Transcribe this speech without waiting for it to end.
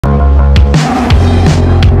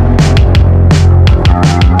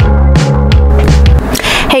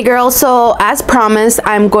Hey girls, so as promised,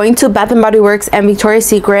 I'm going to Bath & Body Works and Victoria's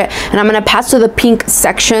Secret, and I'm going to pass to the pink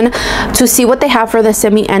section to see what they have for the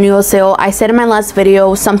semi-annual sale. I said in my last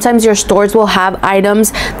video, sometimes your stores will have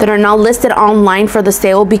items that are not listed online for the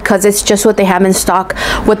sale because it's just what they have in stock,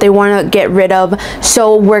 what they want to get rid of.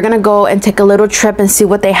 So we're going to go and take a little trip and see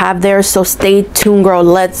what they have there, so stay tuned, girl.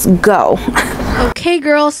 Let's go. Okay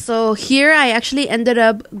girls, so here I actually ended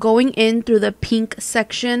up going in through the pink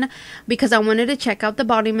section because I wanted to check out the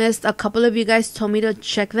body mist. A couple of you guys told me to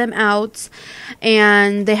check them out,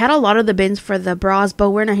 and they had a lot of the bins for the bras,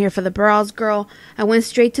 but we're not here for the bras, girl. I went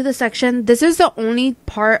straight to the section. This is the only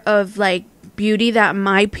part of like beauty that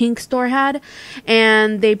my pink store had,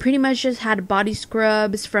 and they pretty much just had body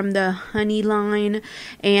scrubs from the Honey line,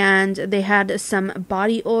 and they had some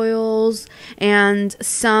body oils and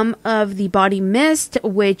some of the body mist,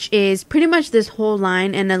 which is pretty much this whole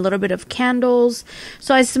line, and a little bit of candles.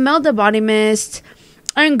 So I smelled the body mist,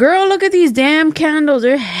 and girl, look at these damn candles.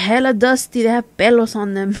 They're hella dusty. They have pelos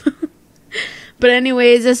on them. But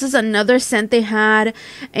anyways, this is another scent they had,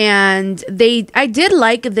 and I did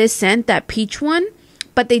like this scent, that peach one,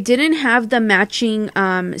 but they didn't have the matching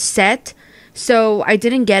set, so I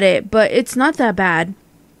didn't get it, but it's not that bad.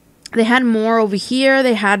 They had more over here.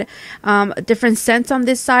 They had different scents on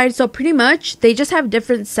this side. So pretty much they just have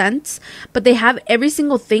different scents, but they have every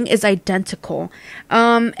single thing is identical.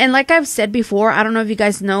 And like I've said before, I don't know if you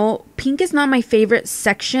guys know, pink is not my favorite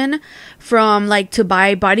section from like to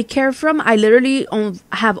buy body care from. I literally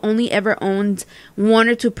have only ever owned 1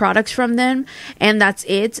 or 2 products from them, and that's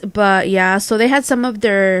it. But yeah, so they had some of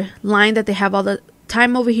their line that they have all the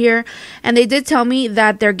time over here, and they did tell me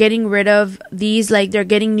that they're getting rid of these, like they're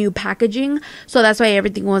getting new packaging, so that's why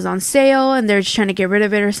everything was on sale and they're just trying to get rid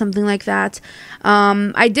of it or something like that.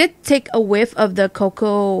 I did take a whiff of the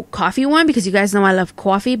cocoa coffee one because you guys know I love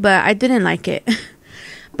coffee, but I didn't like it.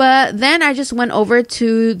 But then I just went over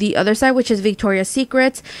to the other side, which is Victoria's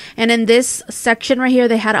Secret. And in this section right here,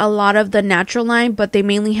 they had a lot of the natural line, but they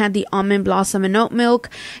mainly had the almond blossom and oat milk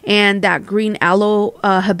and that green aloe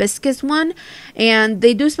hibiscus one. And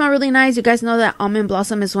they do smell really nice. You guys know that almond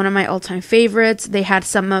blossom is one of my all-time favorites. They had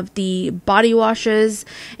some of the body washes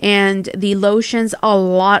and the lotions, a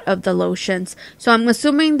lot of the lotions. So I'm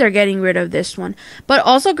assuming they're getting rid of this one. But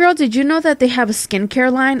also, girl, did you know that they have a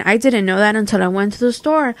skincare line? I didn't know that until I went to the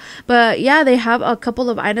store. But yeah, they have a couple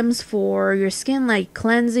of items for your skin, like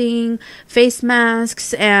cleansing, face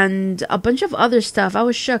masks, and a bunch of other stuff. I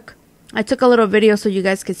was shook. I took a little video so you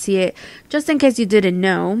guys could see it, just in case you didn't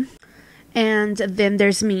know. And then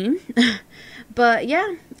there's me. But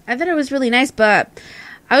yeah, I thought it was really nice, but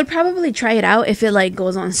I would probably try it out if it like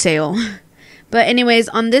goes on sale. But anyways,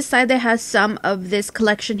 on this side, they have some of this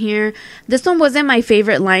collection here. This one wasn't my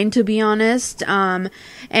favorite line, to be honest. And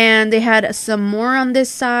they had some more on this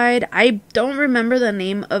side. I don't remember the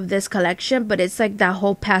name of this collection, but it's like that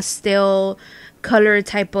whole pastel color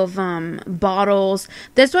type of bottles.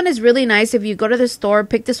 This one is really nice. If you go to the store,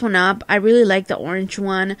 pick this one up. I really like the orange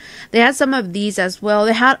one. They had some of these as well.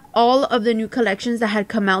 They had all of the new collections that had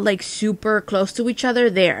come out like super close to each other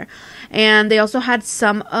there. And they also had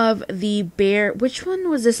some of the bare, which one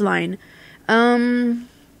was this line? The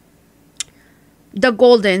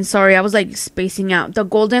golden, sorry, I was like spacing out. The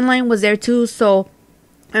golden line was there too, so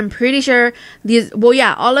I'm pretty sure these, well,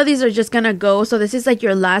 yeah, all of these are just gonna go. So this is like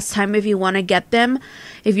your last time if you want to get them.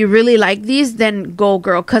 If you really like these, then go,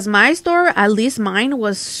 girl. Because my store, at least mine,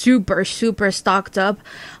 was super stocked up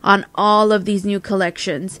on all of these new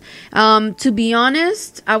collections. To be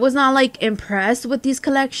honest, I was not like impressed with these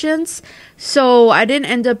collections, so I didn't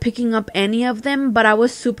end up picking up any of them, but I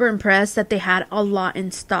was super impressed that they had a lot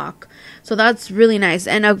in stock. So that's really nice.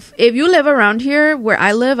 And if you live around here where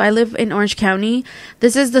I live in Orange County.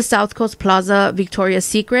 This is the South Coast Plaza Victoria's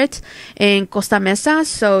Secret in Costa Mesa.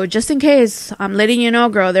 So just in case, I'm letting you know,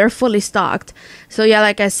 girl, they're fully stocked. So yeah,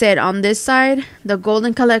 like I said, on this side, the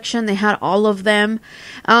golden collection, they had all of them.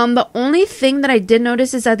 The only thing that I did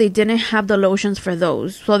notice is that they didn't have the lotions for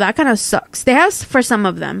those. So that kind of sucks. They have for some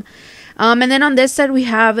of them. And then on this side, we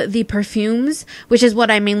have the perfumes, which is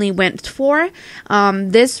what I mainly went for.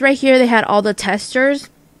 This right here, they had all the testers.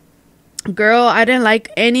 Girl, I didn't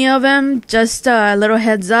like any of them. Just a little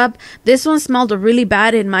heads up. This one smelled really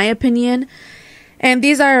bad in my opinion. And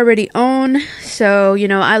these I already own. So, you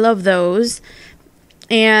know, I love those.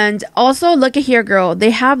 And also, look at here, girl.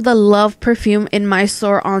 They have the Love perfume in my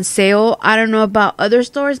store on sale. I don't know about other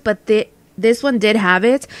stores, but this one did have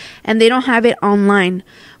it, and they don't have it online,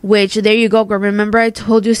 which there you go, girl. Remember I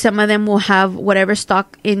told you some of them will have whatever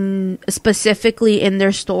stock in specifically in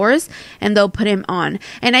their stores, and they'll put him on.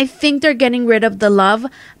 And I think they're getting rid of the Love,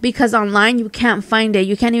 because online you can't find it.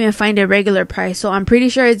 You can't even find a regular price. So I'm pretty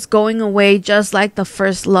sure it's going away, just like the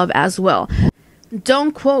first Love as well.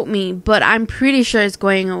 Don't quote me, but I'm pretty sure it's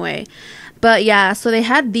going away. But yeah, so they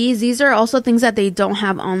had these are also things that they don't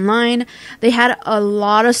have online. They had a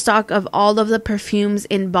lot of stock of all of the perfumes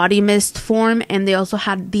in body mist form, and they also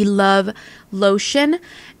had the Love lotion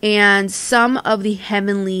and some of the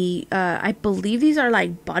Heavenly, I believe these are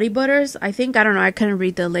like body butters, I think. I don't know, I couldn't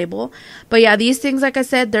read the label. But yeah, these things, like I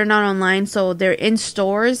said, they're not online, so they're in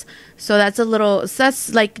stores. So that's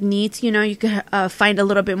like neat, you know. You could find a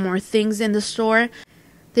little bit more things in the store.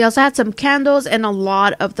 They also had some candles and a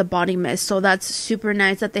lot of the body mist. So that's super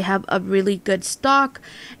nice that they have a really good stock.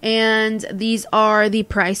 And these are the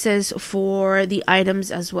prices for the items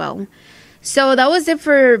as well. So that was it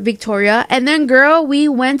for Victoria. And then, girl, we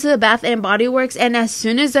went to the Bath and Body Works, and as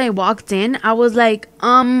soon as I walked in, I was like,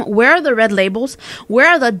 where are the red labels? Where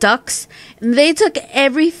are the ducks? And they took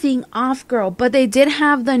everything off, girl. But they did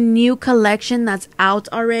have the new collection that's out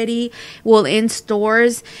already, well, in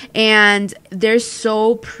stores, and they're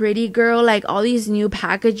so pretty, girl. Like all these new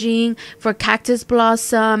packaging for Cactus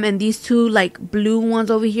Blossom, and these two like blue ones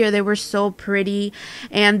over here, they were so pretty.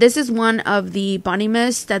 And this is one of the body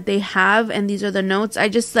mists that they have, and these are the notes. I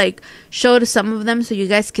just like showed some of them so you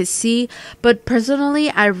guys could see, but personally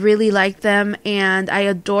I really like them, and I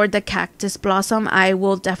adored the Cactus Blossom. I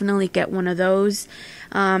will definitely get one of those.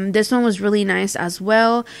 This one was really nice as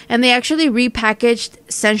well, and they actually repackaged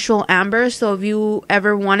Sensual Amber, so if you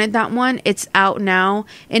ever wanted that one, it's out now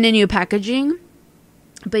in a new packaging.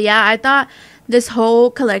 But yeah, I thought this whole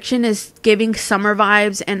collection is giving summer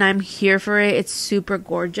vibes, and I'm here for it. It's super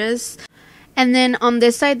gorgeous. And then on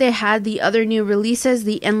this side, they had the other new releases,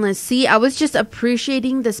 the Endless Sea. I was just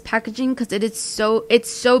appreciating this packaging because it's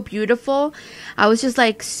so beautiful. I was just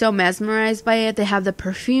like so mesmerized by it. They have the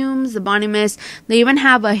perfumes, the body mist. They even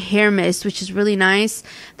have a hair mist, which is really nice.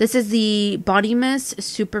 This is the body mist,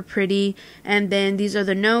 super pretty. And then these are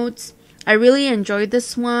the notes. I really enjoyed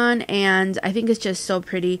this one, and I think it's just so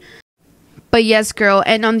pretty. But yes, girl.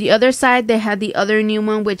 And on the other side, they had the other new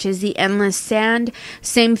one, which is the Endless Sand.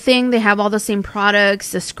 Same thing. They have all the same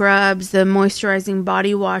products, the scrubs, the moisturizing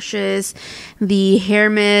body washes, the hair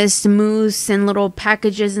mist, mousse, and little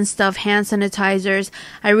packages and stuff, hand sanitizers.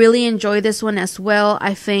 I really enjoy this one as well.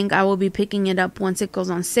 I think I will be picking it up once it goes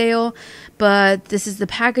on sale. But this is the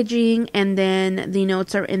packaging, and then the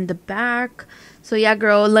notes are in the back. So yeah,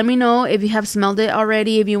 girl, let me know if you have smelled it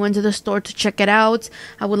already, if you went to the store to check it out.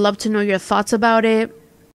 I would love to know your thoughts about it.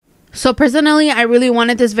 So personally, I really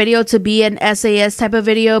wanted this video to be an SAS type of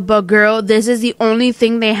video, but girl, this is the only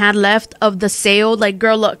thing they had left of the sale. Like,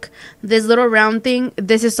 girl, look, this little round thing,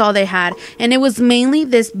 this is all they had. And it was mainly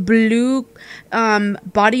this blue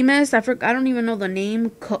body mist. I don't even know the name,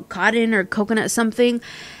 cotton or coconut something.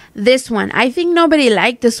 This one, I think nobody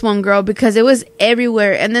liked this one, girl, because it was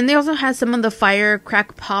everywhere. And then they also had some of the fire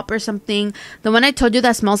crack pop or something. The one I told you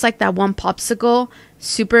that smells like that one popsicle.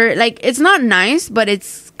 Super, like, it's not nice, but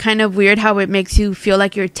it's kind of weird how it makes you feel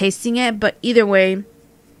like you're tasting it. But either way,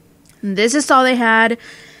 this is all they had.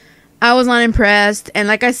 I was not impressed. And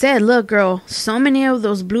like I said, look, girl, so many of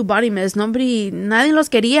those blue body mists, nadie los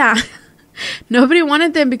quería. Nobody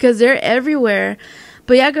wanted them because they're everywhere.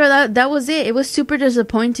 But yeah, girl, that was it. It was super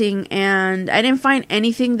disappointing, and I didn't find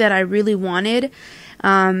anything that I really wanted.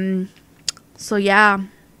 So yeah,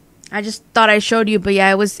 I just thought I showed you, but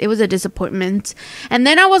yeah, it was a disappointment. And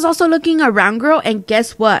then I was also looking around, girl, and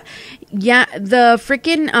guess what? Yeah, the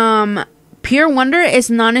freaking Pure Wonder is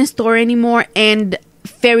not in store anymore, and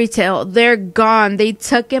Fairy Tale, they're gone. They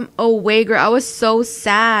took him away, girl. I was so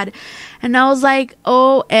sad. And I was like,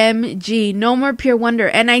 OMG, no more Pure Wonder.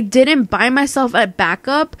 And I didn't buy myself a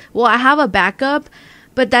backup. Well, I have a backup,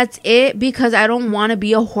 but that's it, because I don't want to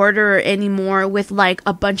be a hoarder anymore with like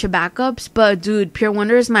a bunch of backups. But dude, Pure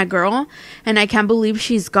Wonder is my girl, and I can't believe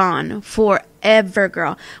she's gone forever,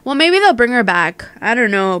 girl. Well, maybe they'll bring her back. I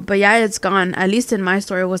don't know. But yeah, it's gone. At least in my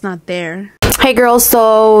store, it was not there. Hey girls,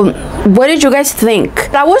 so what did you guys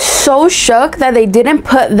think? I was so shook that they didn't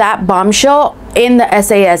put that bombshell in the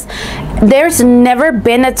SAS. There's never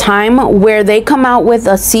been a time where they come out with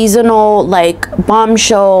a seasonal like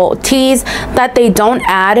Bombshell teas that they don't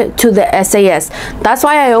add to the SAS. That's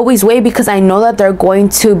why I always wait, because I know that they're going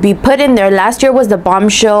to be put in there. Last year was the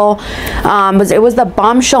Bombshell, it was the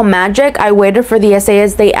Bombshell Magic. I waited for the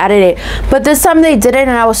SAS, they added it, but this time they didn't,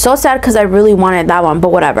 and I was so sad because I really wanted that one,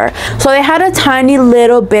 but whatever. So they had a tiny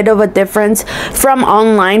little bit of a difference from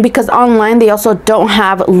online, because online they also don't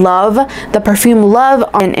have Love, the perfume Love.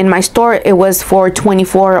 In my store it was for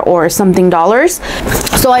 $24 or something dollars.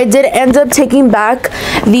 So I did end up taking back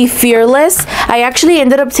the Fearless. I actually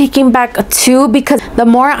ended up taking back 2, because the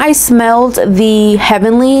more I smelled the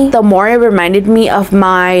Heavenly, the more it reminded me of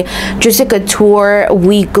my Juicy Couture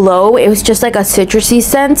We Glow. It was just like a citrusy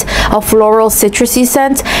scent, a floral citrusy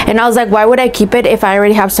scent, and I was like, why would I keep it if I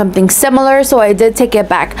already have something similar? So I did take it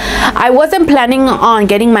back. I wasn't planning on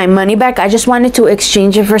getting my money back. I just wanted to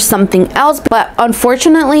exchange it for something else, but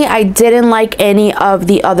unfortunately I didn't like any of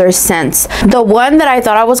the other scents. The one that I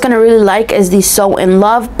thought I was gonna really like is the So In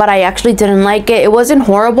Love, but I actually didn't like it. It wasn't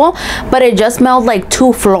horrible, but it just smelled like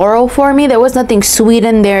too floral for me. There was nothing sweet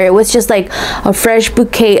in there. It was just like a fresh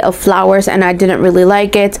bouquet of flowers, and I didn't really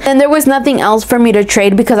like it. And there was nothing else for me to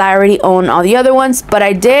trade because I already own all the other ones, but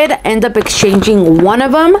I did end up exchanging one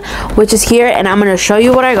of them, which is here, and I'm gonna show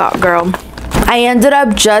you what I got, girl. I ended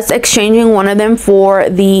up just exchanging one of them for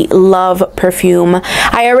the Love perfume.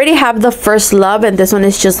 I already have the first Love, and this one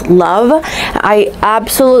is just Love. I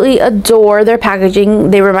absolutely adore their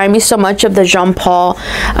packaging. They remind me so much of the Jean Paul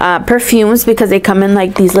perfumes, because they come in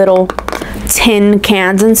like these little tin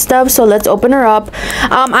cans and stuff. So let's open her up.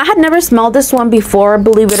 I had never smelled this one before,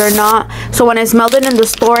 believe it or not. So when I smelled it in the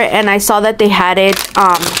store and I saw that they had it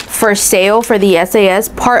for sale for the SAS,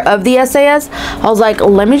 part of the SAS, I was like,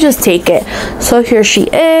 let me just take it. So here she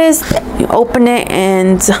is. You open it,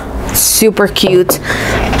 and super cute.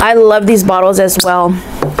 I love these bottles as well.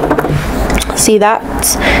 See that?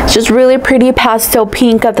 It's just really pretty pastel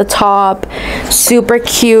pink at the top, super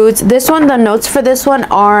cute. This one, the notes for this one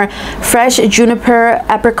are fresh juniper,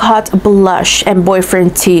 apricot blush, and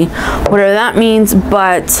boyfriend tea, whatever that means,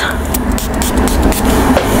 but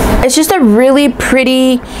it's just a really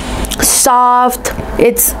pretty soft,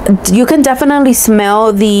 you can definitely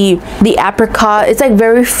smell the apricot. It's like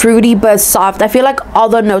very fruity but soft. I feel like all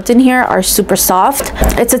the notes in here are super soft.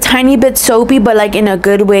 It's a tiny bit soapy, but like in a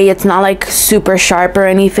good way. It's not like super sharp or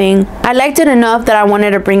anything. I liked it enough that I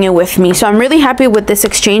wanted to bring it with me, so I'm really happy with this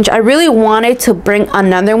exchange. I really wanted to bring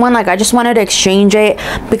another one, like I just wanted to exchange it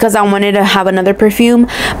because I wanted to have another perfume,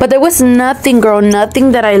 but there was nothing, girl,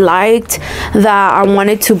 nothing that I liked that I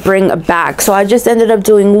wanted to bring back. So I just ended up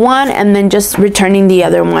doing one and then just returning the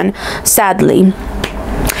other one, sadly.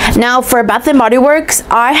 Now for Bath & Body Works,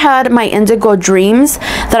 I had my Indigo Dreams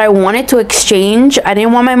that I wanted to exchange. I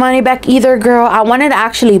didn't want my money back either, girl. I wanted to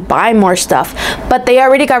actually buy more stuff, but they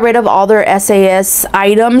already got rid of all their SAS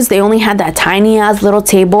items. They only had that tiny ass little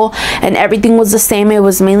table, and everything was the same. It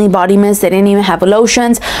was mainly body mist. They didn't even have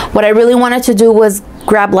lotions. What I really wanted to do was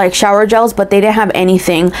grab like shower gels, but they didn't have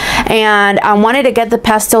anything, and I wanted to get the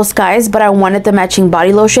Pastel Skies, but I wanted the matching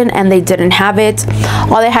body lotion, and they didn't have it.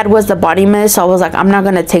 All they had was the body mist, so I was like, I'm not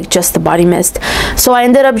gonna take just the body mist. So I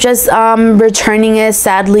ended up just returning it.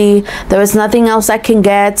 Sadly, there was nothing else I can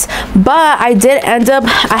get, but I did end up,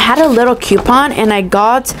 I had a little coupon and I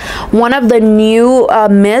got one of the new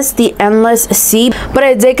mist, the Endless Sea, but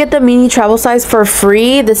I did get the mini travel size for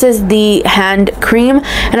free. This is the hand cream,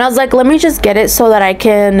 and I was like, let me just get it so that I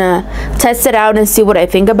can test it out and see what I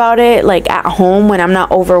think about it, like at home when I'm not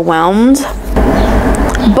overwhelmed.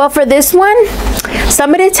 But for this one,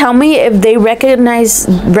 somebody tell me if they recognize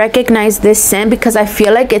this scent, because I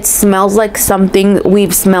feel like it smells like something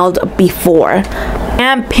we've smelled before. I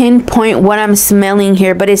can't pinpoint what I'm smelling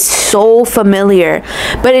here, but it's so familiar.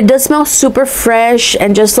 But it does smell super fresh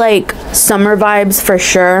and just like summer vibes for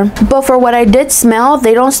sure. But for what I did smell,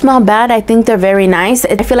 they don't smell bad. I think they're very nice.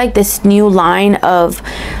 I feel like this new line of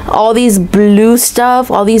all these blue stuff,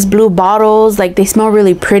 all these blue bottles, like they smell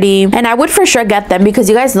really pretty, and I would for sure get them because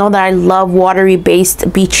you guys know that I love watery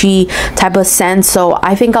based beachy type of scent. So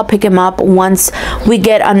I think I'll pick them up once we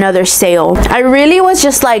get another sale. I really was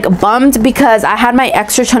just like bummed because I had my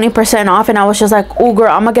extra 20% off, and I was just like, oh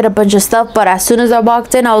girl, I'm gonna get a bunch of stuff. But as soon as I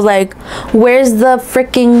walked in, I was like, where's the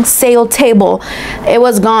freaking sale table? It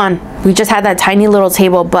was gone. We just had that tiny little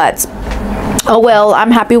table, but oh well,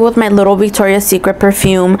 I'm happy with my little Victoria's Secret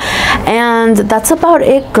perfume. And that's about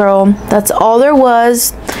it, girl. That's all there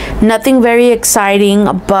was. Nothing very exciting,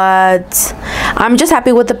 but I'm just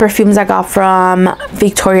happy with the perfumes I got from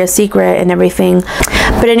Victoria's Secret and everything.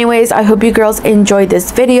 But anyways, I hope you girls enjoyed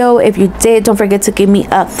this video. If you did, don't forget to give me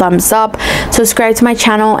a thumbs up, subscribe to my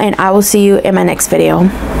channel, and I will see you in my next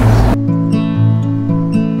video.